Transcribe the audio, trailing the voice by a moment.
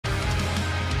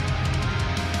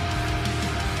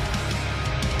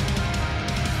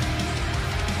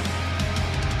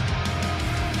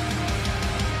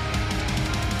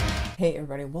Hey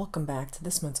everybody, welcome back to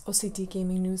this month's O.C.D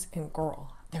gaming news, and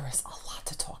girl, there is a lot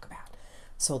to talk about.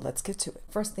 So let's get to it.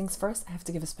 First things first, I have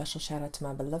to give a special shout out to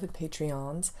my beloved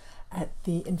Patreons at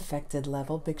the infected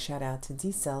level. Big shout out to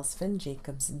D Cells, Finn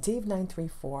Jacobs,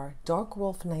 Dave934,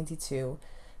 Darkwolf92,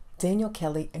 Daniel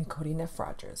Kelly, and Cody Neff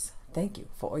Rogers. Thank you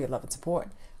for all your love and support.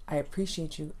 I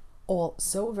appreciate you all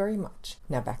so very much.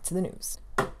 Now back to the news.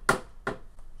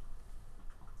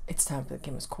 It's time for the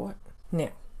Gamers Court. Now,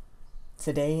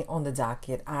 today on the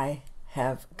docket, I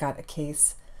have got a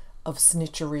case of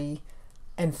snitchery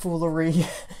and foolery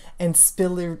and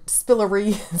spilling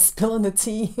the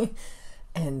tea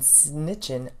and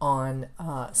snitching on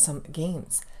some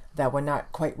games that were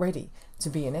not quite ready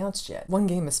to be announced yet. One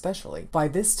game especially. By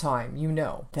this time, you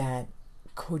know that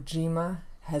Kojima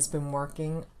has been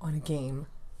working on a game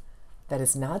that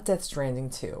is not Death Stranding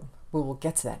 2. We will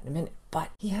get to that in a minute. But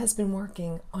he has been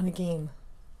working on a game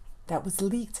that was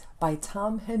leaked by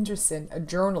Tom Henderson, a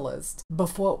journalist,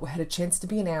 before it had a chance to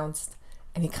be announced,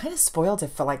 and he kind of spoiled it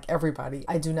for like everybody.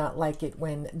 I do not like it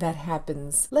when that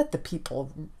happens. Let the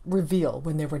people reveal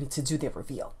when they're ready to do their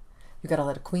reveal. You gotta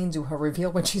let a queen do her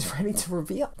reveal when she's ready to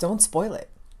reveal. Don't spoil it.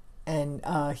 And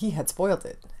he had spoiled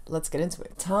it. Let's get into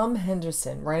it. Tom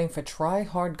Henderson, writing for Try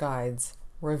Hard Guides,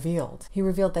 he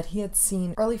revealed that he had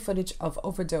seen early footage of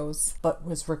Overdose, but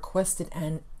was requested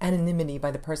anonymity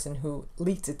by the person who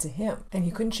leaked it to him. And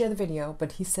he couldn't share the video,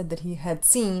 but he said that he had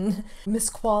seen Miss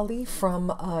Quali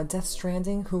from Death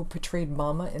Stranding, who portrayed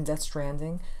Mama in Death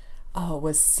Stranding,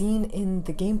 was seen in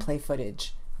the gameplay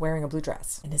footage wearing a blue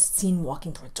dress and is seen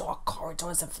walking through dark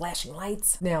corridors and flashing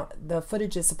lights. Now, the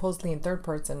footage is supposedly in third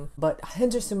person, but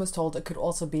Henderson was told it could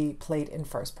also be played in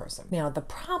first person. Now, the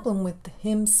problem with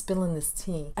him spilling this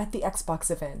tea at the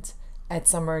Xbox event at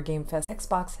Summer Game Fest,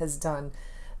 Xbox has done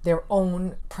their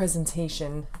own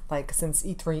presentation, like since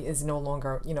E3 is no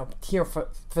longer, here for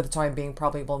the time being,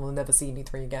 probably we'll never see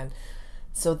E3 again.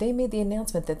 So they made the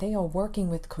announcement that they are working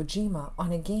with Kojima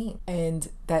on a game, and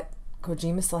that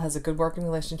Kojima still has a good working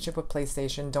relationship with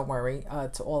PlayStation, don't worry,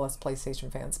 to all us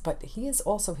PlayStation fans. But he is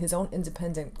also his own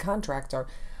independent contractor.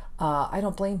 I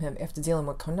don't blame him. After dealing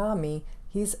with Konami,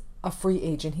 he's a free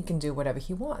agent. He can do whatever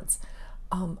he wants.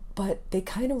 But they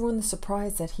kind of ruined the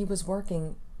surprise that he was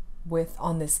working with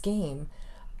on this game.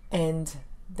 And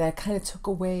that kind of took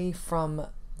away from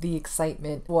the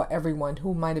excitement for everyone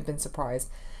who might have been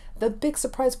surprised. The big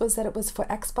surprise was that it was for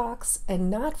Xbox and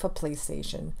not for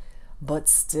PlayStation. But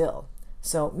still.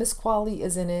 So Miss Quali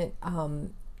is in it.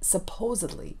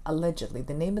 Supposedly, allegedly,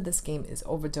 the name of this game is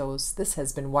Overdose. This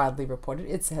has been widely reported.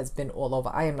 It has been all over.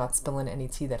 I am not spilling any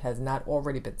tea that has not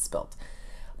already been spilled.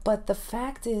 But the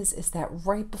fact is that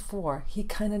right before, he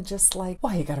kind of just like,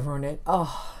 why you gotta ruin it?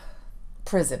 Oh,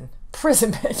 prison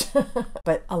bitch.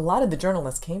 But a lot of the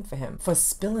journalists came for him for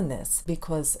spilling this,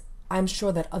 because I'm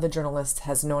sure that other journalists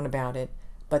has known about it,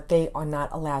 but they are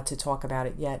not allowed to talk about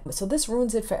it yet. So this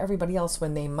ruins it for everybody else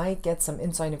when they might get some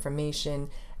inside information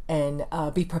and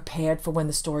be prepared for when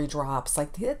the story drops. Like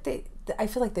I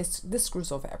feel like this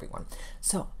screws over everyone.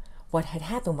 So what had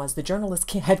happened was the journalist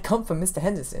had come from Mr.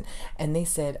 Henderson, and they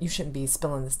said, you shouldn't be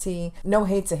spilling this tea. No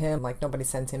hate to him. Like, nobody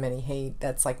sent him any hate.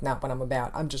 That's like not what I'm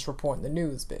about. I'm just reporting the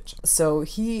news, bitch. So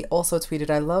he also tweeted,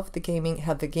 I love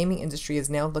how the gaming industry is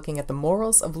now looking at the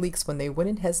morals of leaks when they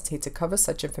wouldn't hesitate to cover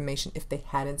such information if they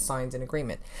hadn't signed an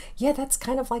agreement. Yeah, that's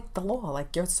kind of like the law.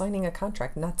 Like, you're signing a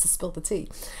contract not to spill the tea.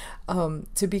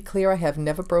 To be clear, I have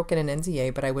never broken an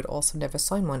NDA, but I would also never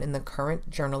sign one in the current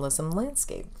journalism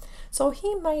landscape. So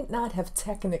he might not have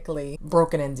technically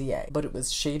broken NDA, but it was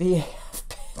shady AF,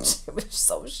 bitch. It was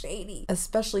so shady.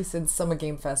 Especially since Summer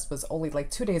Game Fest was only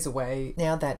like 2 days away.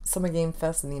 Now that Summer Game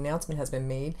Fest and the announcement has been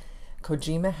made,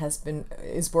 Kojima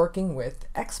is working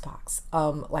with Xbox.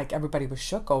 Like, everybody was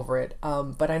shook over it.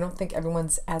 But I don't think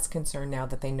everyone's as concerned now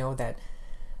that they know that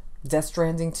Death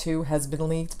Stranding 2 has been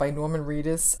leaked by Norman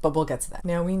Reedus, but we'll get to that.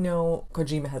 Now, we know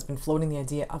Kojima has been floating the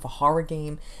idea of a horror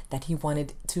game that he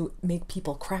wanted to make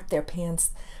people crap their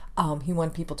pants. He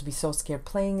wanted people to be so scared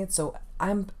playing it. So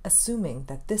I'm assuming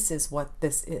that this is what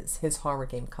this is, his horror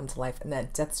game come to life, and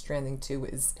that Death Stranding 2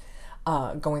 is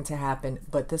going to happen,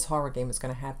 but this horror game is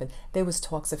going to happen. There was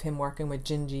talks of him working with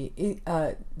Junji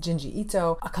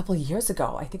Ito a couple of years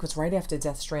ago. I think it was right after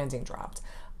Death Stranding dropped.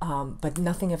 But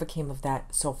nothing ever came of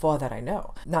that so far that I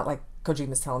know. Not like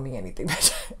Kojima's telling me anything.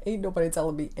 Ain't nobody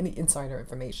telling me any insider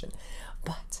information.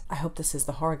 But I hope this is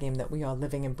the horror game that we are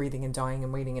living and breathing and dying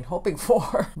and waiting and hoping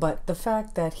for. But the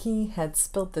fact that he had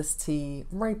spilled this tea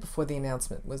right before the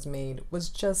announcement was made was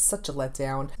just such a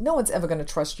letdown. No one's ever going to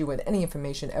trust you with any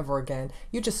information ever again.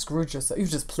 You just screwed yourself. You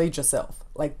just played yourself.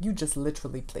 Like, you just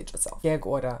literally played yourself. Gag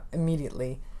order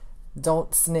immediately.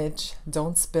 don't snitch,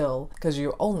 don't spill, because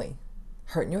you're only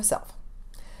hurting yourself.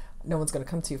 No one's going to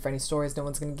come to you for any stories. No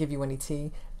one's going to give you any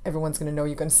tea. Everyone's going to know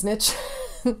you're going to snitch.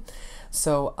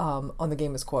 So on the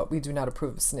Gamers Court, we do not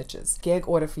approve of snitches. Gag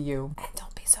order for you. And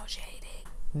don't be so shady.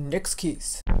 Next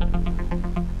case.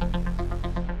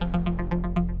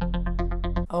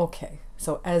 Okay,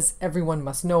 so as everyone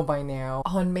must know by now,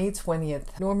 on May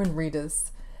 20th, Norman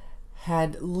Reedus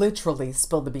had literally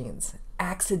spilled the beans.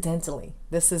 Accidentally.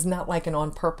 This is not like an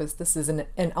on purpose. This is an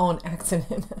on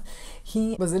accident.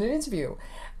 He was in an interview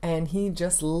and he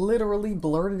just literally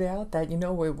blurted out that, you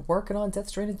know, we're working on Death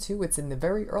Stranding 2. It's in the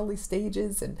very early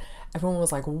stages. And everyone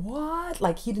was like, what?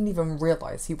 Like, he didn't even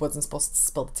realize he wasn't supposed to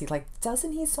spill the tea. Like,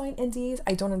 doesn't he sign NDAs?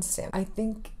 I don't understand. I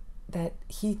think that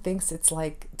he thinks it's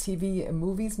like TV and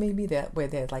movies, maybe, that where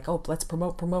they're like, oh, let's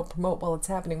promote while it's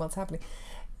happening.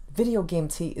 Video game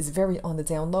tea is very on the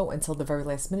down low until the very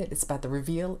last minute. It's about the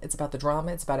reveal, it's about the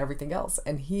drama, it's about everything else.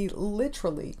 And he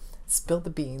literally spilled the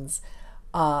beans,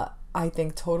 I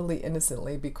think totally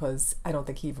innocently, because I don't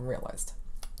think he even realized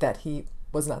that he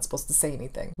was not supposed to say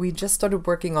anything. We just started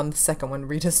working on the second one.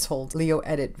 Reedus told Leo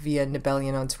Edit via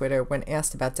Nibellion on Twitter when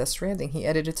asked about Death Stranding. He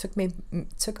edited, it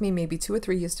took me maybe 2 or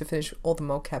 3 years to finish all the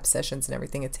mocap sessions and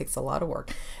everything. It takes a lot of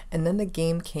work. And then the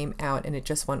game came out and it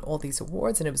just won all these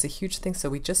awards and it was a huge thing. So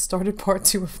we just started part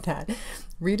 2 of that.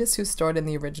 Reedus, who starred in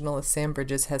the original as Sam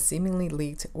Bridges, has seemingly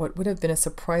leaked what would have been a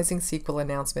surprising sequel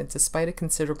announcement despite a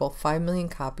considerable 5 million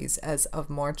copies as of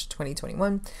March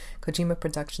 2021. Kojima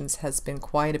Productions has been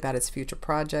quiet about its future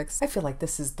projects. I feel like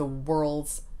this is the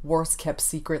world's worst kept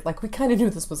secret. Like, we kind of knew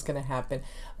this was going to happen,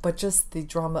 but just the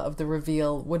drama of the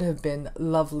reveal would have been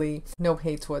lovely. No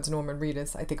hate towards Norman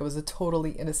Reedus. I think it was a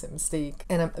totally innocent mistake,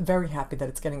 and I'm very happy that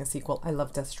it's getting a sequel. I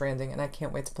love Death Stranding, and I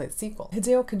can't wait to play the sequel.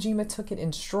 Hideo Kojima took it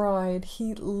in stride.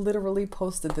 He literally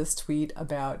posted this tweet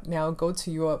about, now go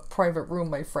to your private room,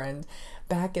 my friend.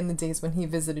 Back in the days when he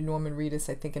visited Norman Reedus,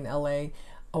 I think in LA,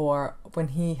 or when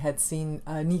he had seen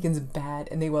Negan's bat,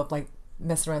 and they were like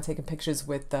messing around taking pictures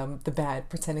with the bat,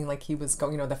 pretending like he was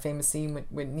going, you know, the famous scene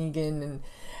with Negan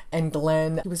and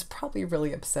Glenn. He was probably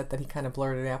really upset that he kind of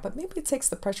blurted it out, but maybe it takes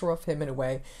the pressure off him in a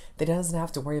way that he doesn't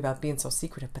have to worry about being so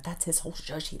secretive. But that's his whole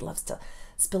zhuzh. He loves to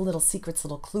spill little secrets,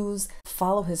 little clues.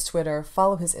 Follow his Twitter,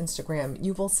 follow his Instagram.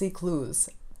 You will see clues,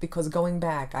 because going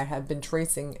back, I have been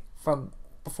tracing from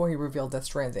before he revealed Death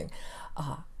Stranding.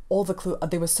 All the clues,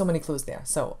 there were so many clues there.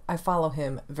 So I follow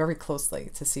him very closely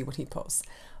to see what he posts.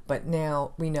 But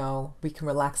now we know we can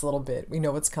relax a little bit. We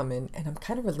know what's coming, and I'm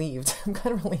kind of relieved.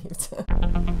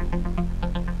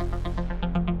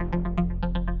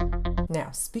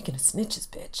 Now, speaking of snitches,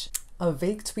 bitch, a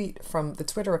vague tweet from the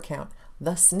Twitter account,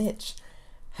 The Snitch,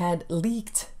 had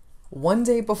leaked one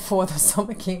day before the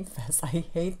Summer Game Fest. I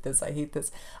hate this.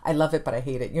 I love it, but I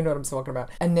hate it. You know what I'm talking about.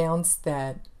 Announced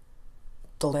that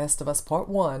The Last of Us Part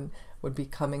 1 would be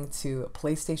coming to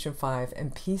PlayStation 5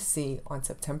 and PC on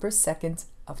September 2nd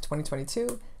of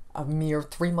 2022, a mere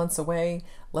 3 months away,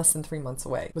 less than 3 months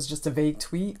away. It was just a vague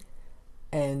tweet,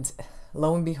 and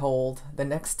lo and behold, the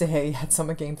next day at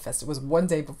Summer Game Fest, it was one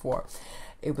day before,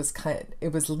 it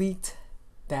was leaked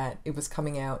that it was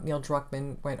coming out. Neil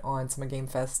Druckmann went on Summer Game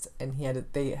Fest, and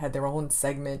they had their own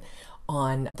segment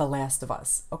on The Last of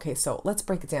Us. Okay, so let's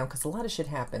break it down, because a lot of shit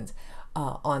happened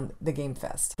on the Game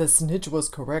Fest. The snitch was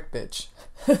correct, bitch.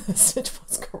 The snitch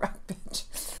was correct, bitch.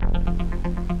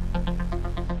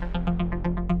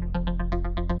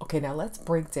 Okay, now let's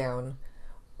break down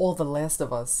all the Last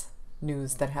of Us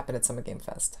news that happened at Summer Game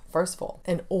Fest. First of all,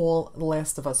 and all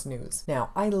Last of Us news. Now,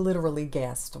 I literally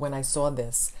gasped when I saw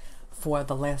this for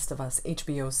the Last of Us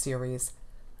HBO series,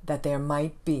 that there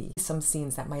might be some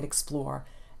scenes that might explore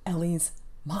Ellie's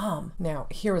mom. Now,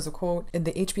 here is a quote.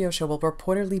 The HBO show will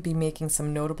reportedly be making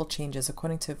some notable changes,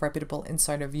 according to reputable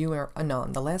insider viewer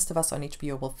Anon. The Last of Us on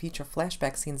HBO will feature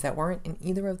flashback scenes that weren't in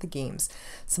either of the games.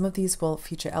 Some of these will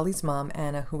feature Ellie's mom,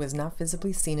 Anna, who is not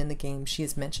visibly seen in the game. She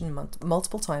is mentioned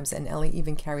multiple times, and Ellie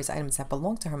even carries items that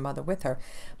belong to her mother with her,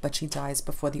 but she dies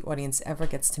before the audience ever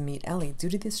gets to meet Ellie.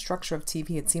 Due to the structure of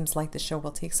TV, it seems like the show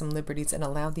will take some liberties and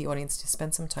allow the audience to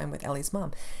spend some time with Ellie's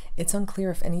mom. It's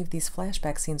unclear if any of these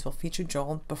flashback scenes will feature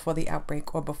Joel before the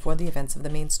outbreak or before the events of the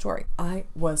main story. I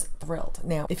was thrilled.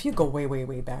 Now, if you go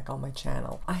way back on my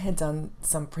channel, I had done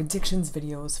some predictions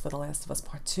videos for The Last of Us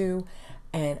Part 2,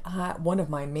 and one of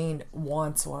my main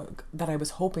wants, or that I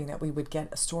was hoping that we would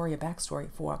get a backstory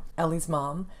for Ellie's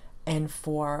mom and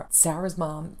for Sarah's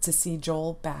mom, to see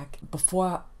Joel back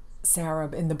before Sarah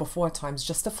in the before times,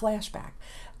 just a flashback.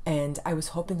 And I was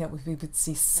hoping that we would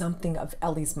see something of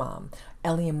Ellie's mom.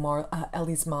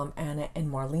 Ellie's mom, Anna,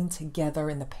 and Marlene together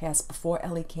in the past before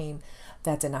Ellie came.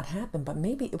 That did not happen, but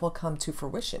maybe it will come to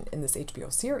fruition in this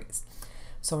HBO series.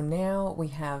 So now we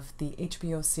have the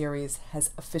HBO series has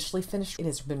officially finished. It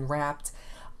has been wrapped.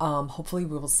 Hopefully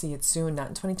we will see it soon, not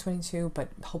in 2022, but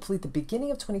hopefully the beginning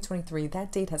of 2023.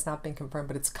 That date has not been confirmed,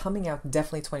 but it's coming out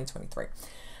definitely 2023.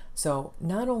 So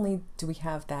not only do we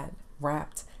have that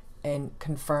wrapped and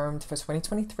confirmed for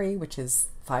 2023, which is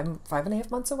five and a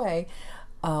half months away,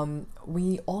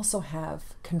 we also have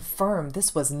confirmed,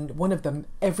 this was one of them,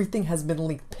 everything has been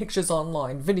leaked, pictures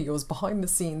online, videos, behind the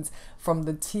scenes from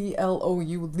the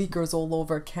TLOU leakers all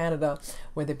over Canada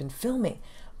where they've been filming.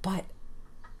 But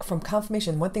from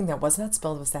confirmation, one thing that was not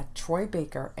spelled was that Troy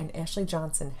Baker and Ashley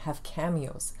Johnson have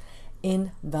cameos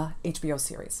in the HBO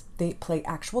series. They play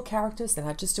actual characters. They're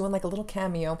not just doing like a little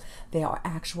cameo. They are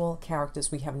actual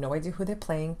characters. We have no idea who they're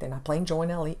playing. They're not playing Joel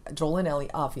and Ellie,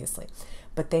 obviously.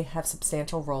 But they have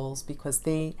substantial roles because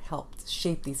they helped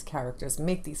shape these characters,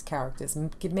 make these characters,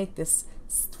 make this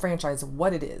franchise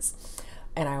what it is.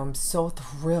 And I am so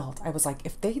thrilled. I was like,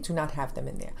 if they do not have them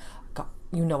in there, God,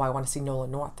 you know I want to see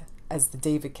Nolan North as the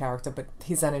David character, but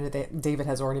he's not in it. David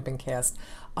has already been cast.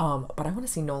 But I want to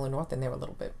see Nolan North in there a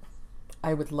little bit.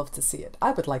 I would love to see it.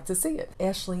 I would like to see it.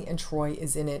 Ashley and Troy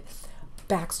is in it.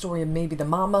 Backstory of maybe the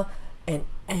mama and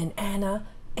Anna.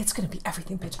 It's going to be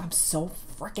everything, bitch. I'm so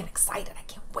freaking excited. I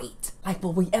can't wait. Like,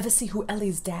 will we ever see who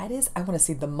Ellie's dad is? I want to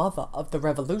see the mother of the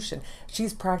revolution.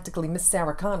 She's practically Miss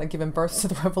Sarah Connor giving birth to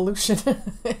the revolution.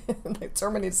 Like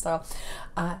Terminator style.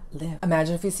 I live.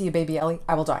 Imagine if you see a baby Ellie.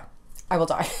 I will die. I will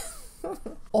die.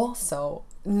 Also,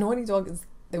 Naughty Dog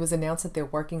it was announced that they're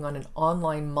working on an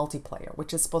online multiplayer,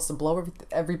 which is supposed to blow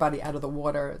everybody out of the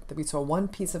water. We saw one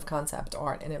piece of concept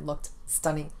art and it looked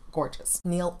stunning, gorgeous.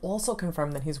 Neil also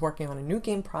confirmed that he's working on a new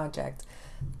game project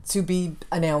to be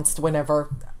announced whenever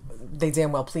they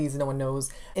damn well please, no one knows.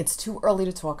 It's too early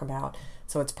to talk about,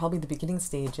 so it's probably the beginning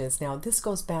stages. Now, this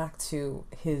goes back to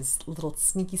his little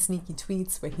sneaky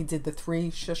tweets where he did the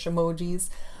 3 shush emojis.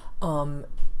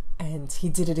 And he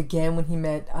did it again when he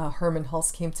met Herman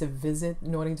Hulse came to visit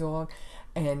Naughty Dog.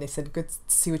 And they said, good to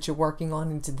see what you're working on.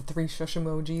 And did the 3 shush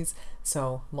emojis.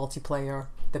 So multiplayer,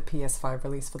 the PS5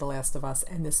 release for The Last of Us,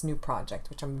 and this new project,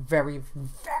 which I'm very,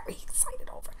 very excited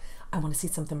over. I want to see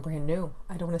something brand new.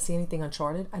 I don't want to see anything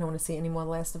Uncharted. I don't want to see any more The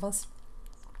Last of Us.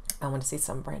 I want to see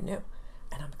something brand new.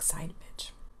 And I'm excited, bitch.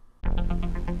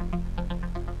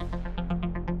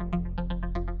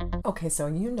 Okay, so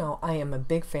you know I am a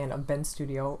big fan of Ben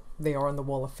Studio. They are on the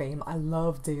Wall of Fame. I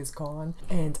love Days Gone,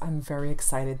 and I'm very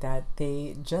excited that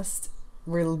they just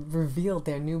revealed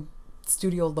their new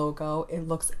studio logo. It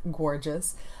looks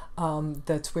gorgeous.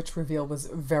 The Twitch reveal was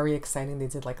very exciting. They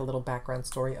did like a little background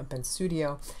story of Ben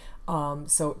Studio.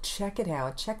 So check it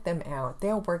out. Check them out.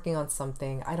 They're working on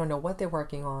something. I don't know what they're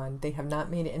working on. They have not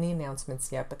made any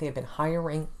announcements yet, but they have been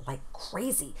hiring like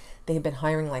crazy. They have been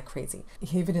hiring like crazy.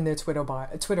 Even in their Twitter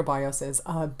bio says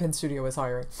Ben Studio is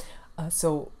hiring.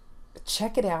 So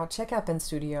check it out. Check out Ben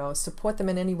Studio. Support them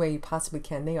in any way you possibly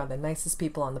can. They are the nicest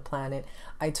people on the planet.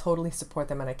 I totally support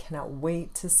them, and I cannot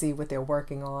wait to see what they're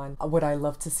working on. Would I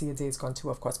love to see a Days Gone 2,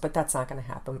 of course, but that's not going to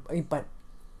happen. But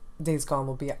Days Gone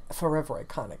will be forever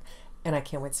iconic, and I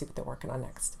can't wait to see what they're working on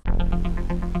next.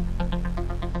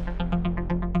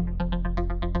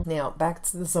 Now, back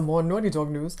to some more Naughty Dog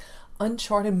news.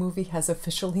 Uncharted movie has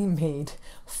officially made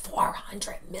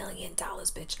 $400 million,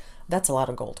 bitch. That's a lot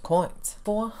of gold coins.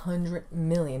 $400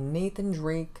 million. Nathan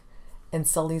Drake and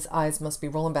Sully's eyes must be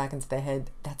rolling back into their head.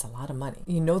 That's a lot of money.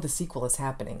 You know the sequel is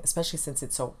happening, especially since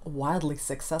it's so wildly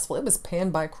successful. It was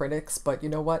panned by critics, but you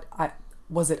know what?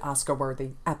 Was it Oscar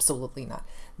worthy? Absolutely not.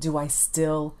 Do I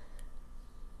still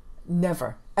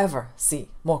never, ever see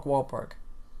Mark Wahlberg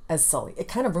as Sully? It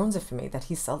kind of ruins it for me that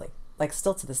he's Sully. Like,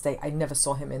 still to this day, I never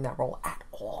saw him in that role at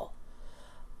all.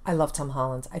 I love Tom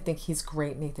Holland. I think he's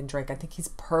great, Nathan Drake. I think he's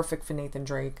perfect for Nathan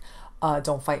Drake.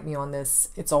 Don't fight me on this.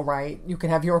 It's all right. You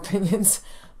can have your opinions.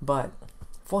 But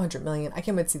 $400 million. I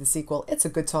can't wait to see the sequel. It's a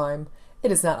good time.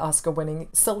 It is not Oscar winning.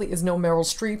 Sully is no Meryl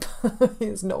Streep. He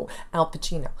is no Al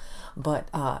Pacino. But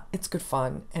it's good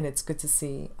fun. And it's good to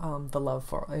see the love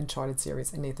for Uncharted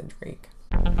series and Nathan Drake.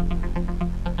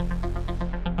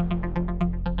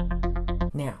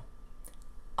 Now,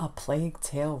 A Plague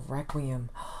Tale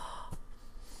Requiem.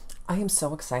 I am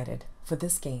so excited for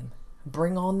this game.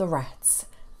 Bring on the rats.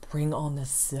 Bring on the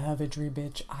savagery,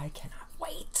 bitch. I cannot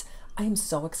wait. I am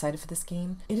so excited for this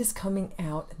game. It is coming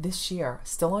out this year.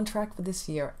 Still on track for this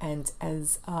year. And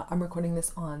as I'm recording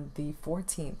this on the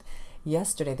 14th,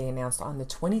 yesterday they announced on the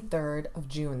 23rd of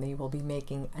June they will be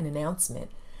making an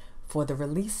announcement for the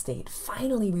release date.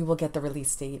 Finally, we will get the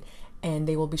release date, and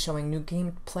they will be showing new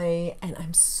gameplay, and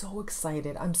I'm so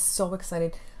excited. I'm so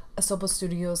excited. Asobo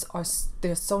Studios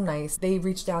they're so nice. They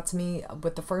reached out to me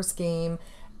with the first game,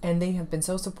 and they have been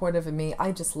so supportive of me.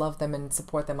 I just love them and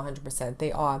support them 100%.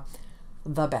 They are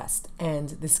the best, and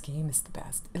this game is the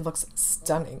best. It looks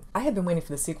stunning. I have been waiting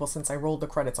for the sequel since I rolled the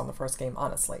credits on the first game,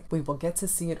 honestly. We will get to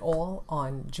see it all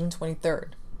on June 23rd.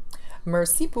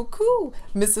 Merci beaucoup,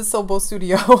 Mrs. Sobo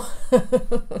Studio.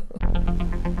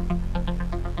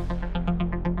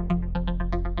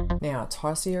 Now,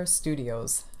 Tarsier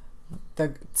Studios,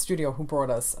 the studio who brought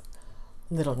us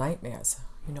Little Nightmares.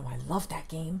 You know, I love that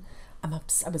game. I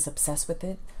was obsessed with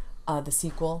it. The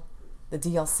sequel, the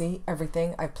DLC,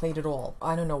 everything. I played it all.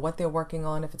 I don't know what they're working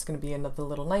on, if it's going to be another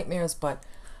Little Nightmares, but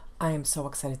I am so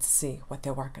excited to see what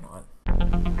they're working on.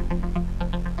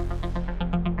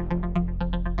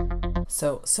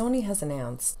 So Sony has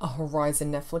announced a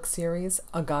Horizon Netflix series,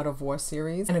 a God of War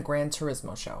series, and a Gran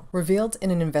Turismo show. Revealed in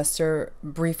an investor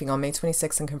briefing on May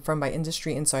 26 and confirmed by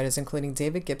industry insiders, including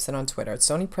David Gibson on Twitter,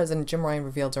 Sony president Jim Ryan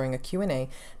revealed during a Q&A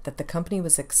that the company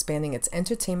was expanding its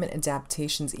entertainment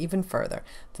adaptations even further.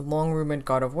 The long-rumored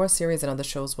God of War series and other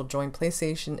shows will join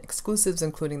PlayStation exclusives,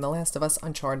 including The Last of Us,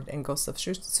 Uncharted, and Ghost of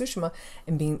Tsushima,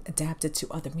 and being adapted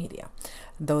to other media,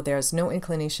 though there's no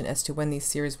inclination as to when these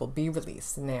series will be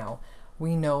released. Now,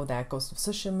 we know that Ghost of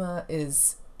Tsushima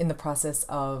is in the process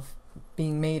of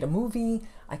being made a movie.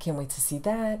 I can't wait to see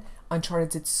that. Uncharted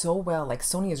did so well. Like,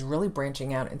 Sony is really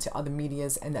branching out into other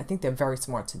medias, and I think they're very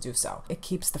smart to do so. It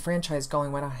keeps the franchise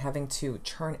going without having to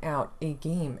churn out a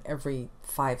game every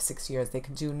 5-6 years. They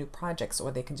could do new projects, or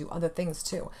they could do other things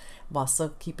too, while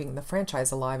still keeping the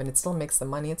franchise alive, and it still makes the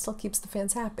money. It still keeps the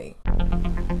fans happy.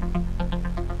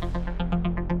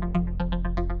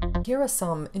 Here are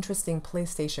some interesting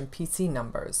PlayStation PC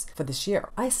numbers for this year.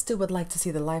 I still would like to see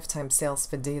the lifetime sales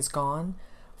for Days Gone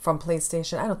from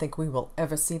PlayStation. I don't think we will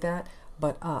ever see that,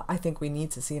 but I think we need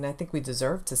to see it, and I think we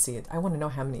deserve to see it. I want to know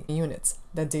how many units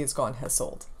that Days Gone has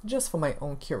sold, just for my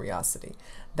own curiosity.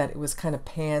 That it was kind of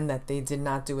panned, that they did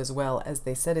not do as well as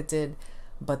they said it did,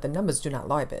 but the numbers do not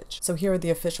lie, bitch. So here are the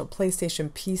official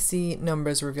PlayStation PC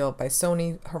numbers revealed by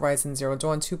Sony. Horizon Zero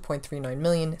Dawn, 2.39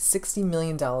 million, $60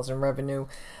 million in revenue.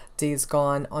 Days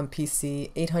Gone on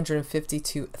PC,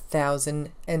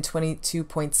 852,000 and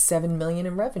 22.7 million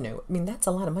in revenue. I mean, that's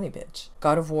a lot of money, bitch.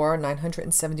 God of War,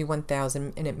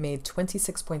 971,000, and it made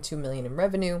 26.2 million in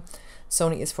revenue.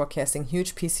 Sony is forecasting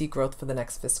huge PC growth for the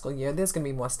next fiscal year. There's going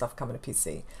to be more stuff coming to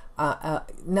PC.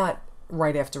 Not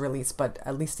right after release, but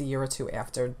at least a year or two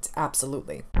after.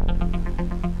 Absolutely.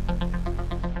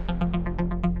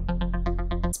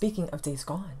 Speaking of Days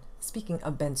Gone, speaking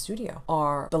of Ben Studio,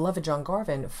 our beloved John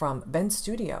Garvin from Ben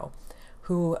Studio,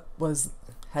 who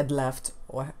had left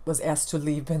or was asked to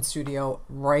leave Ben Studio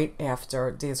right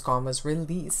after Days Gone was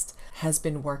released, has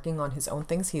been working on his own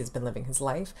things. He has been living his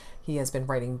life. He has been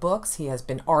writing books. He has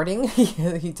been arting.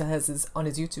 He does on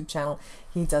his YouTube channel.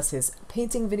 He does his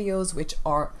painting videos, which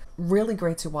are really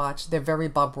great to watch. They're very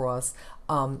Bob Ross.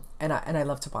 And I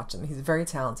love to watch him. He's very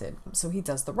talented. So he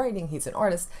does the writing. He's an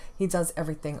artist. He does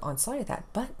everything on side of that.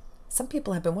 But some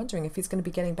people have been wondering if he's going to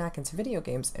be getting back into video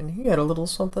games, and he had a little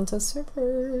something to say.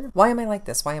 Why am I like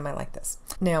this? Why am I like this?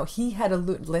 Now, he had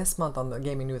last month on the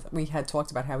gaming news, we had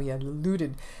talked about how he had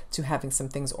alluded to having some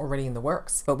things already in the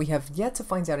works, but we have yet to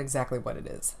find out exactly what it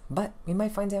is. But we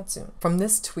might find out soon. From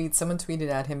this tweet, someone tweeted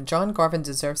at him, John Garvin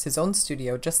deserves his own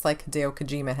studio, just like Hideo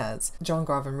Kojima has. John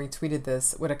Garvin retweeted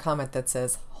this with a comment that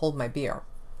says, "Hold my beer."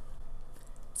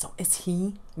 So is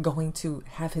he going to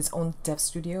have his own dev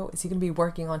studio? Is he going to be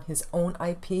working on his own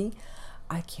IP?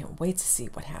 I can't wait to see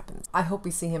what happens. I hope we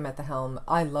see him at the helm.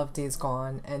 I love Days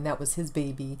Gone, and that was his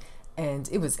baby, and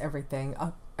it was everything.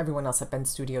 Everyone else at Ben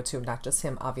Studio too, not just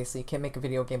him. Obviously, you can't make a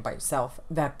video game by yourself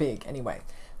that big anyway.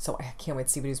 So I can't wait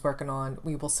to see what he's working on.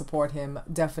 We will support him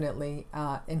definitely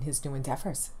in his new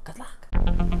endeavors. Good luck.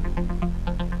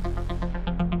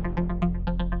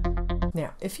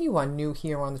 Now, if you are new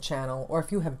here on the channel, or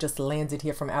if you have just landed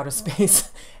here from outer space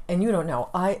and you don't know,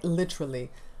 I literally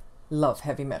love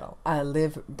heavy metal. I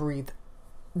live, breathe,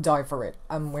 die for it.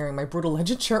 I'm wearing my Brutal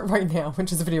Legend shirt right now,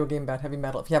 which is a video game about heavy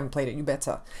metal. If you haven't played it, you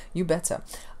better. You better.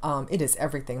 It is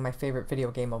everything, my favorite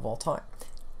video game of all time,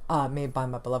 made by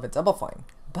my beloved Double Fine.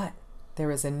 But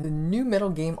there is a new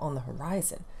metal game on the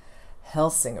horizon.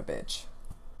 Hellsinger, bitch.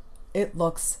 It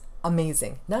looks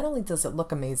amazing. Not only does it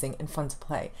look amazing and fun to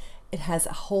play, it has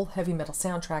a whole heavy metal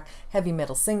soundtrack, heavy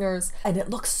metal singers, and it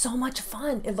looks so much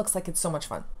fun. It looks like it's so much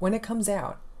fun. When it comes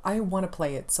out, I want to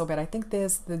play it so bad. I think I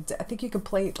think you can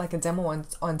play it like a demo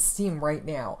on Steam right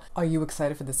now. Are you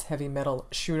excited for this heavy metal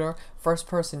shooter, first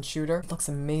person shooter? It looks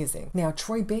amazing. Now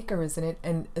Troy Baker is in it,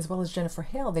 and as well as Jennifer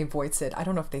Hale, they voice it. I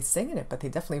don't know if they sing in it, but they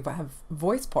definitely have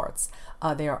voice parts.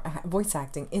 They are voice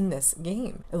acting in this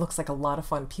game. It looks like a lot of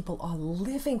fun. People are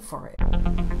living for it.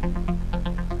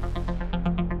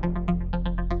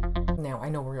 Now, I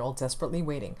know we're all desperately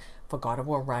waiting for God of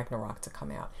War Ragnarok to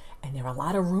come out, and there are a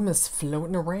lot of rumors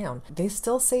floating around. They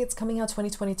still say it's coming out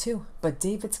 2022, but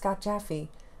David Scott Jaffe,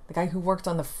 the guy who worked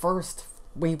on the first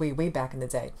way back in the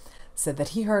day, said that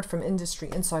he heard from industry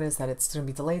insiders that it's going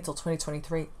to be delayed till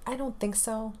 2023. I don't think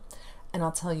so, and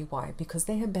I'll tell you why. Because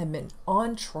they have been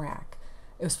on track.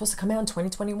 It was supposed to come out in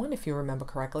 2021, if you remember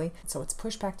correctly. So it's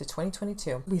pushed back to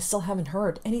 2022. We still haven't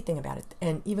heard anything about it.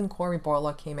 And even Cory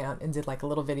Barlog came out and did like a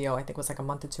little video, I think it was like a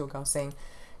month or two ago, saying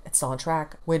it's still on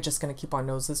track. We're just going to keep our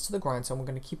noses to the grindstone. We're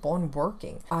going to keep on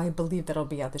working. I believe that it'll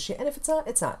be out this year. And if it's not,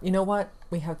 it's not. You know what?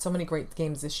 We have so many great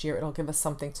games this year. It'll give us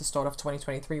something to start off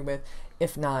 2023 with.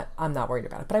 If not, I'm not worried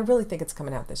about it. But I really think it's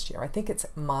coming out this year. I think it's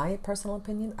my personal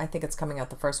opinion. I think it's coming out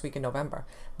the first week in November,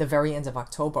 the very end of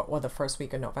October, or the first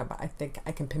week of November. I think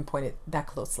I can pinpoint it that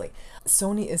closely.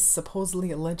 Sony is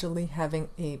supposedly, allegedly having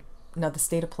another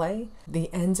state of play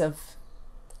the end of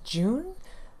June.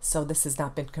 So this has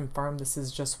not been confirmed. This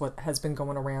is just what has been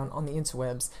going around on the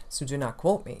interwebs. So do not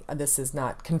quote me. This is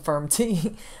not confirmed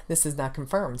tea. This is not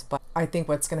confirmed. But I think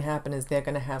what's going to happen is they're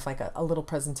going to have like a little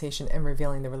presentation and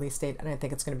revealing the release date. And I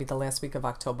think it's going to be the last week of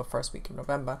October, first week of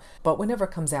November. But whenever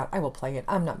it comes out, I will play it.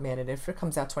 I'm not mad at it. If it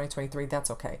comes out 2023,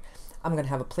 that's okay. I'm going to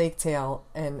have a Plague Tale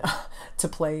and to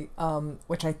play,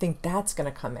 which I think that's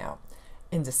going to come out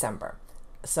in December.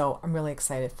 So I'm really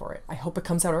excited for it. I hope it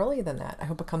comes out earlier than that. I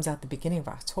hope it comes out the beginning of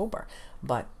October.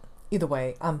 But either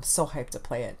way, I'm so hyped to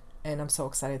play it. And I'm so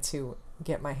excited to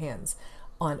get my hands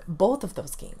on both of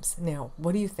those games. Now,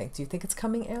 what do you think? Do you think it's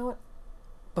coming out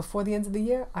before the end of the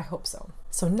year? I hope so.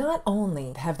 So not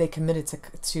only have they committed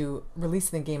to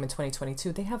releasing the game in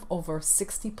 2022, they have over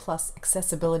 60 plus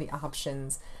accessibility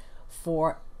options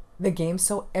for the game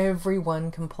so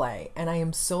everyone can play. And I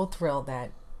am so thrilled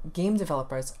that game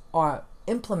developers are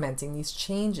implementing these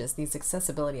changes, these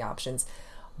accessibility options,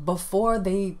 before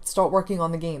they start working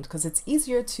on the games, because it's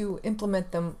easier to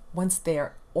implement them once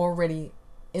they're already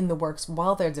in the works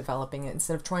while they're developing it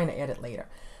instead of trying to add it later.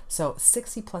 So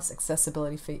 60 plus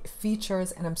accessibility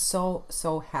features, and I'm so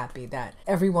happy that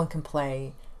everyone can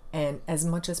play, and as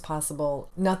much as possible,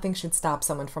 nothing should stop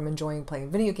someone from enjoying playing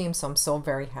video games. So I'm so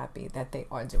very happy that they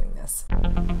are doing this.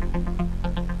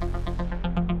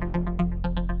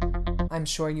 I'm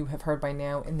sure you have heard by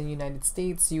now, in the United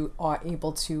States, you are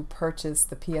able to purchase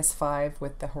the PS5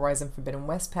 with the Horizon Forbidden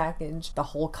West package, the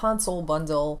whole console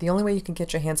bundle. The only way you can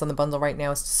get your hands on the bundle right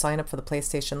now is to sign up for the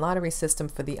PlayStation lottery system.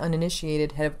 For the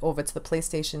uninitiated, head over to the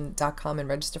PlayStation.com and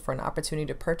register for an opportunity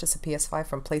to purchase a PS5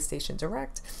 from PlayStation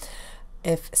Direct.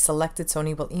 If selected,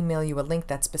 Sony will email you a link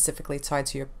that's specifically tied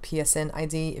to your PSN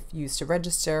ID. If used to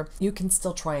register, you can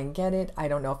still try and get it. I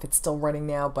don't know if it's still running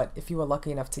now, but if you were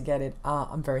lucky enough to get it,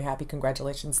 I'm very happy.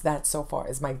 Congratulations. That so far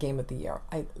is my game of the year.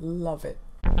 I love it.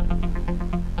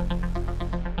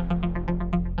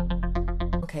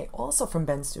 Okay, also from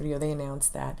Ben Studio, they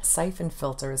announced that Siphon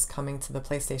Filter is coming to the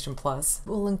PlayStation Plus. It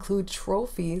will include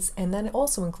trophies, and then it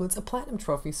also includes a Platinum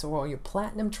Trophy. So all your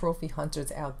Platinum Trophy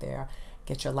hunters out there,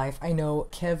 get your life. I know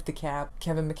Kevin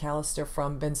McAllister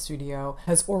from Ben Studio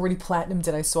has already platinumed.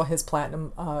 I saw his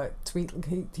platinum tweet.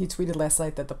 He tweeted last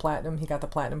night that he got the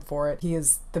platinum for it. He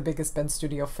is the biggest Ben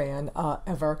Studio fan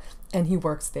ever, and he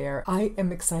works there. I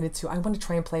am excited too. I want to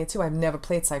try and play it too. I've never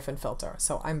played Siphon Filter,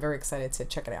 so I'm very excited to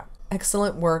check it out.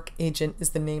 Excellent Work Agent is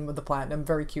the name of the platinum.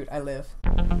 Very cute. I live.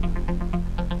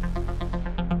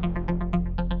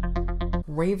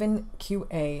 Raven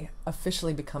QA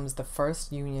officially becomes the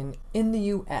first union in the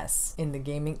US in the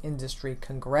gaming industry.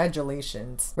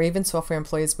 Congratulations. Raven Software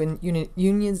employees win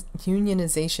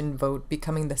unionization vote,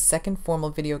 becoming the second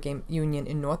formal video game union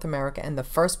in North America and the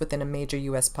first within a major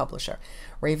US publisher.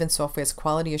 Raven Software's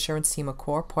quality assurance team, a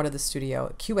core part of the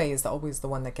studio. QA is always the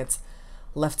one that gets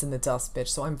left in the dust, bitch.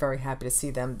 So I'm very happy to see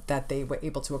them, that they were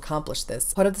able to accomplish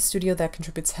this. Part of the studio that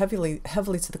contributes heavily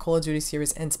to the Call of Duty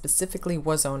series, and specifically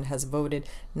Warzone, has voted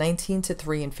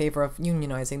 19-3 in favor of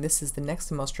unionizing. This is the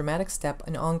next and most dramatic step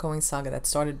in an ongoing saga that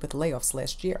started with layoffs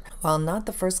last year. While not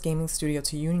the first gaming studio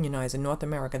to unionize in North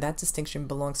America, that distinction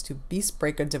belongs to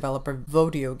Beastbreaker developer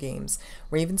Vodeo Games.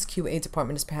 Raven's QA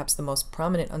department is perhaps the most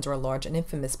prominent under a large and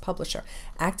infamous publisher.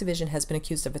 Activision has been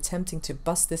accused of attempting to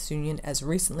bust this union as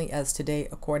recently as today, today,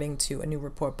 according to a new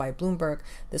report by Bloomberg.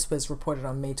 This was reported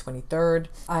on May 23rd.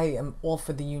 I am all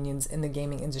for the unions in the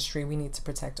gaming industry. We need to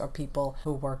protect our people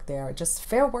who work there. Just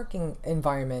fair working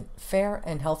environment, fair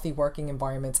and healthy working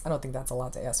environments. I don't think that's a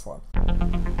lot to ask for.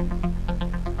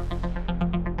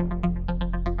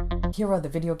 Here are the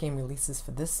video game releases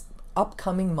for this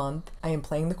upcoming month. I am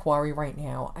playing The Quarry right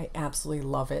now. I absolutely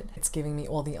love it. It's giving me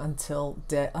all the Until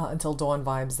Dawn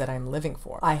vibes that I'm living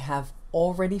for. I have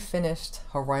already finished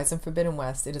Horizon Forbidden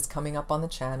West. It is coming up on the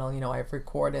channel. You know, I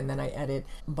record and then I edit,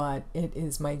 but it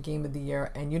is my game of the year,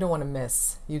 and you do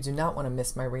not want to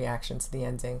miss my reaction to the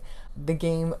ending. The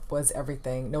game was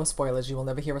everything. No spoilers. You will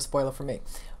never hear a spoiler from me.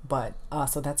 But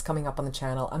so that's coming up on the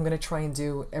channel. I'm going to try and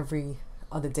do every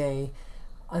other day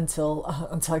until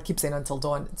I keep saying Until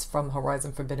Dawn. It's from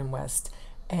Horizon Forbidden West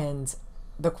and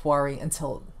The Quarry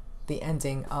until the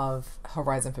ending of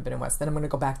Horizon Forbidden West. Then I'm going to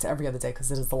go back to every other day because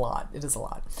it is a lot. It is a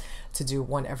lot to do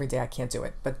one every day. I can't do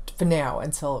it. But for now,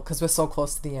 because we're so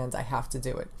close to the end, I have to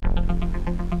do it.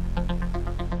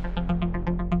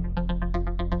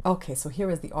 Okay, so here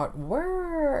is the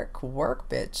artwork. Work,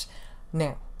 bitch.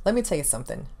 Now, let me tell you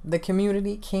something. The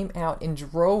community came out in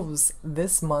droves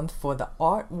this month for the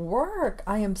artwork.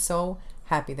 I am so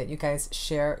happy that you guys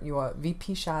share your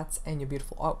VP shots and your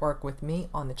beautiful artwork with me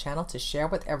on the channel to share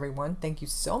with everyone. Thank you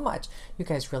so much. You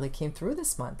guys really came through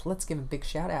this month. Let's give a big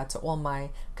shout out to all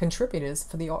my contributors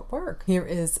for the artwork. Here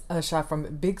is a shot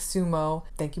from Big Sumo.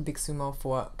 Thank you, Big Sumo,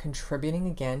 for contributing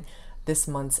again this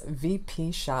month's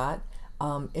VP shot.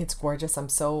 It's gorgeous. I'm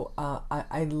so,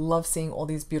 I love seeing all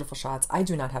these beautiful shots. I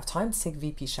do not have time to take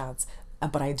VP shots,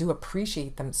 but I do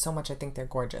appreciate them so much. I think they're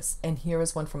gorgeous. And here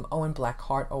is one from Owen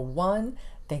Blackheart01.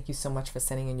 Thank you so much for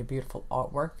sending in your beautiful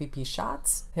artwork, VP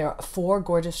shots. Here are 4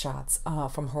 gorgeous shots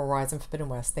from Horizon Forbidden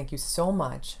West. Thank you so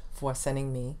much for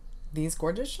sending me these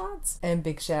gorgeous shots. And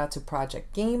big shout out to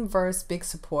Project Gameverse, big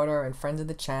supporter and friend of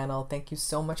the channel. Thank you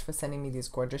so much for sending me these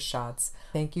gorgeous shots.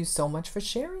 Thank you so much for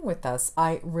sharing with us.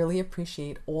 I really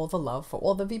appreciate all the love for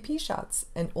all the VP shots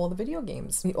and all the video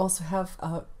games. We also have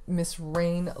Miss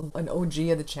Rain, an OG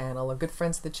of the channel, a good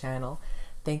friend of the channel.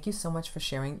 Thank you so much for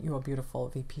sharing your beautiful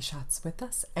VP shots with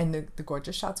us and the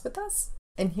gorgeous shots with us.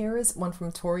 And here is one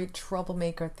from Tori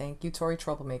Troublemaker. Thank you, Tori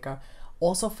Troublemaker,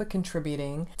 also for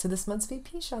contributing to this month's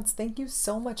VP shots. Thank you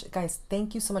so much, guys.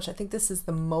 Thank you so much. I think this is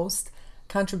the most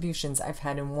contributions I've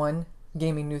had in one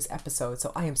gaming news episode,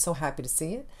 so I am so happy to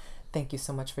see it. Thank you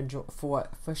so much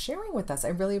for sharing with us. I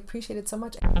really appreciate it so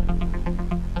much.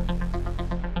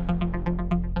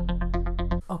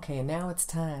 Okay, and now it's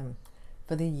time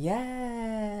for the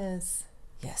yes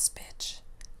bitch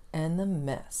and the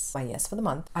mess. My yes for the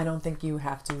month. I don't think you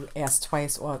have to ask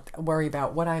twice or worry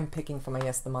about what I'm picking for my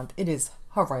yes of the month. It is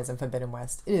Horizon Forbidden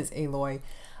West. It is Aloy.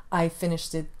 I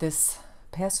finished it this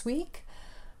past week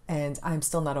and I'm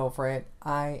still not over it.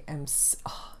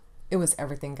 It was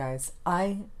everything, guys.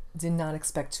 I did not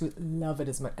expect to love it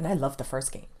as much. And I loved the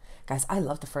first game. Guys, I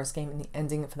loved the first game, and the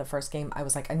ending for the first game, I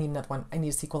was like, I need another one. I need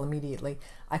a sequel immediately.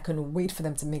 I couldn't wait for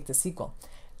them to make the sequel.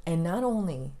 And not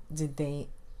only did they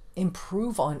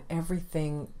improve on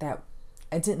everything that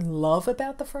I didn't love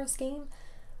about the first game,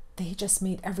 they just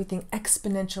made everything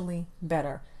exponentially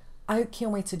better. I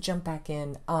can't wait to jump back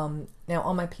in. Now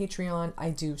on my Patreon, I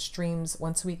do streams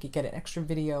once a week. You get an extra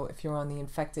video if you're on the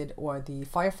Infected or the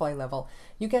Firefly level.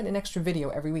 You get an extra video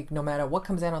every week, no matter what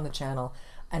comes out on the channel.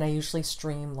 And I usually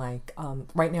stream like,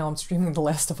 right now I'm streaming The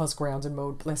Last of Us Grounded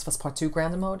Mode, Last of Us Part 2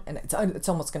 Grounded Mode, and it's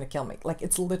almost going to kill me. Like,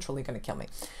 it's literally going to kill me.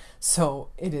 So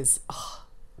it is,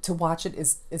 to watch it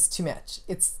is too much.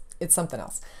 It's something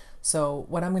else. So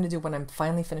what I'm going to do when I'm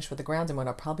finally finished with the Grounded Mode,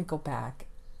 I'll probably go back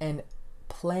and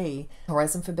play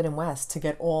Horizon Forbidden West to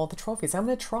get all the trophies. I'm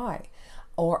going to try.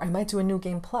 Or I might do a New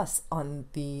Game Plus on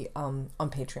the on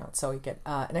Patreon. So you get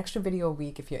an extra video a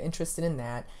week if you're interested in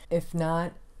that. If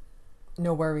not,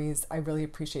 no worries. I really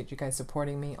appreciate you guys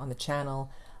supporting me on the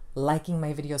channel, liking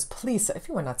my videos. Please, if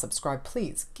you are not subscribed,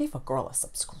 please give a girl a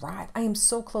subscribe. I am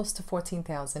so close to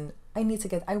 14,000. I need to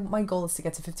get, my goal is to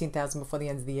get to 15,000 before the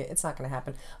end of the year. It's not going to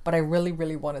happen, but I really,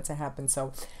 really want it to happen.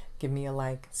 So give me a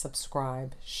like,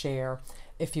 subscribe, share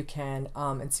if you can,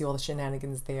 and see all the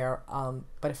shenanigans there.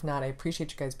 But if not, I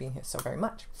appreciate you guys being here so very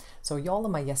much. So y'all are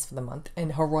my yes for the month.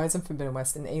 And Horizon Forbidden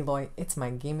West and Aloy, it's my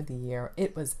game of the year.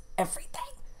 It was everything.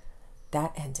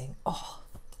 That ending, oh,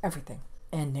 everything.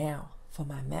 And now for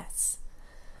my mess.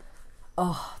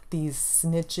 Oh, these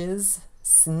snitches,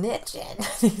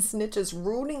 these snitches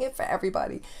ruining it for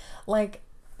everybody. Like,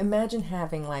 imagine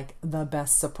having like the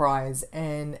best surprise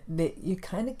and you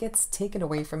kind of gets taken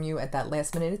away from you at that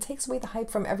last minute. It takes away the hype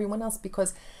from everyone else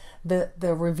because the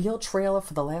reveal trailer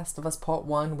for The Last of Us Part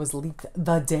 1 was leaked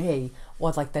the day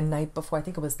or like the night before, I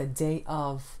think it was the day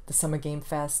of the Summer Game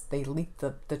Fest, they leaked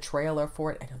the trailer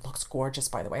for it, and it looks gorgeous,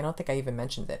 by the way. I don't think I even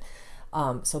mentioned it.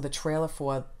 So the trailer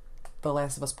for The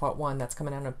Last of Us Part 1 that's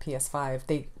coming out on PS5,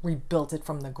 they rebuilt it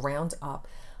from the ground up,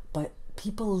 but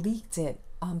people leaked it.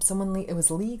 It was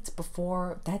leaked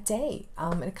before that day,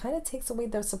 and it kind of takes away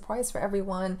the surprise for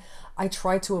everyone. I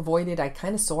tried to avoid it. I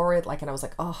kind of saw it, and I was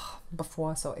like, oh,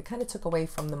 before, so it kind of took away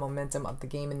from the momentum of the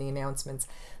game and the announcements.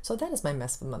 So that is my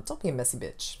mess for the month. Don't be a messy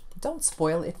bitch. Don't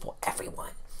spoil it for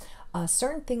everyone.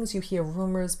 Certain things you hear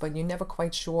rumors, but you're never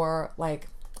quite sure, like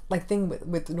thing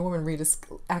with Norman Reedus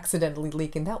accidentally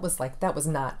leaking. That was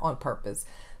not on purpose.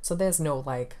 So there's no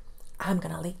I'm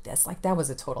gonna leak this. That was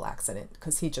a total accident,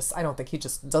 because I don't think he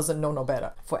just doesn't know no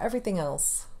better. For everything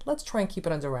else, let's try and keep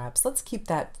it under wraps. Let's keep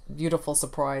that beautiful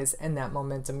surprise and that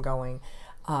momentum going,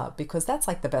 because that's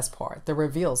the best part. The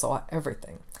reveals are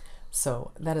everything.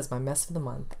 So that is my mess for the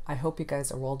month. I hope you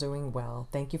guys are all doing well.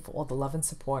 Thank you for all the love and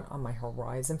support on my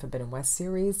Horizon Forbidden West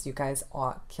series. You guys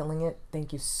are killing it.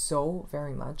 Thank you so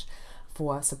very much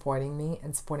for supporting me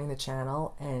and supporting the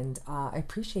channel. And I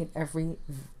appreciate every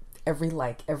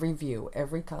like, every view,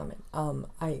 every comment.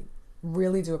 I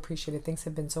really do appreciate it. Things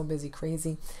have been so busy,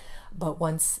 crazy. But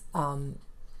once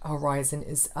Horizon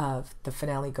is the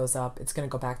finale goes up, it's going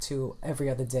to go back to every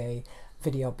other day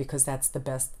video, because that's the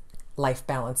best life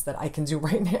balance that I can do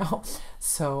right now.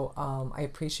 So I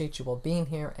appreciate you all being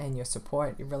here and your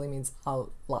support. It really means a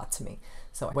lot to me.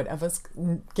 So whatever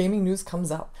gaming news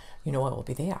comes up, I will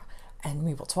be there, and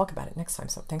we will talk about it next time.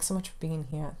 So thanks so much for being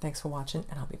here. Thanks for watching,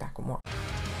 and I'll be back with more.